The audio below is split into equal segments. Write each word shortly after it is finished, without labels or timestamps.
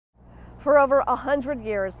For over 100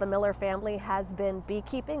 years, the Miller family has been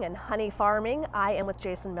beekeeping and honey farming. I am with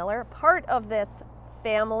Jason Miller, part of this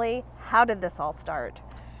family. How did this all start?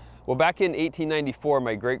 Well, back in 1894,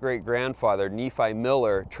 my great-great-grandfather, Nephi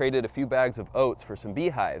Miller, traded a few bags of oats for some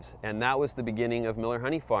beehives, and that was the beginning of Miller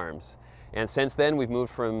Honey Farms. And since then, we've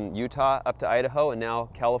moved from Utah up to Idaho and now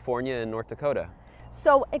California and North Dakota.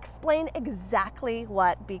 So explain exactly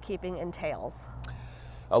what beekeeping entails.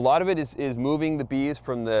 A lot of it is moving the bees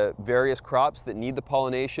from the various crops that need the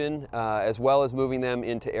pollination, as well as moving them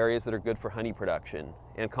into areas that are good for honey production,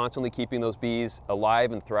 and constantly keeping those bees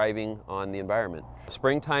alive and thriving on the environment.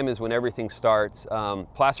 Springtime is when everything starts.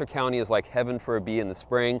 Placer County is like heaven for a bee in the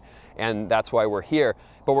spring, and that's why we're here.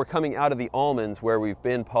 But we're coming out of the almonds where we've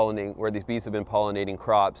been pollinating, where these bees have been pollinating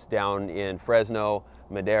crops down in Fresno,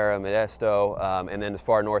 Madera, Modesto, and then as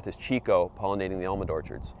far north as Chico, pollinating the almond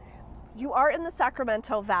orchards. You are in the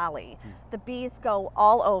Sacramento Valley. The bees go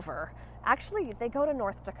all over. Actually, they go to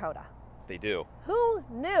North Dakota. They do. Who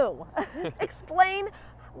knew? Explain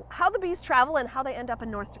how the bees travel and how they end up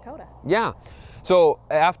in North Dakota. Yeah. So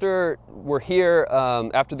after we're here,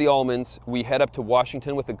 after the almonds, we head up to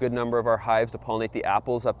Washington with a good number of our hives to pollinate the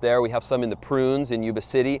apples up there. We have some in the prunes in Yuba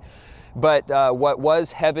City. But what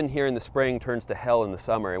was heaven here in the spring turns to hell in the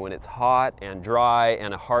summer, and when it's hot and dry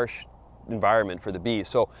and a harsh environment for the bees.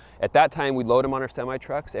 So at that time, we load them on our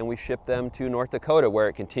semi-trucks and we ship them to North Dakota, where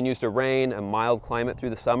it continues to rain, a mild climate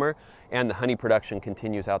through the summer, and the honey production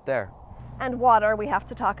continues out there. And water, we have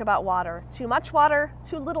to talk about water. Too much water,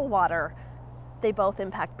 too little water. They both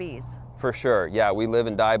impact bees. For sure, yeah, we live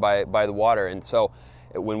and die by the water. And so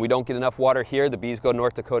when we don't get enough water here, the bees go to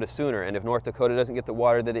North Dakota sooner. And if North Dakota doesn't get the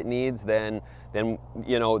water that it needs, then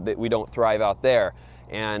you know that we don't thrive out there.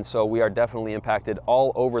 And so we are definitely impacted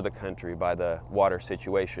all over the country by the water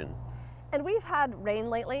situation. And we've had rain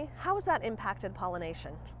lately. How has that impacted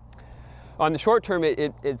pollination? On the short term,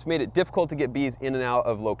 it's made it difficult to get bees in and out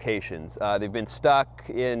of locations. They've been stuck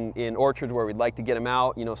in orchards where we'd like to get them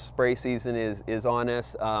out. You know, spray season is on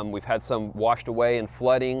us. We've had some washed away in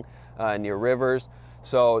flooding near rivers.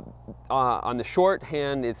 So on the short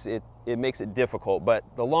hand, it makes it difficult, but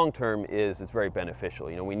the long term it's very beneficial.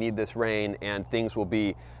 You know, we need this rain, and things will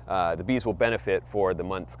be, the bees will benefit for the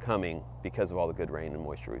months coming because of all the good rain and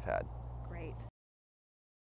moisture we've had.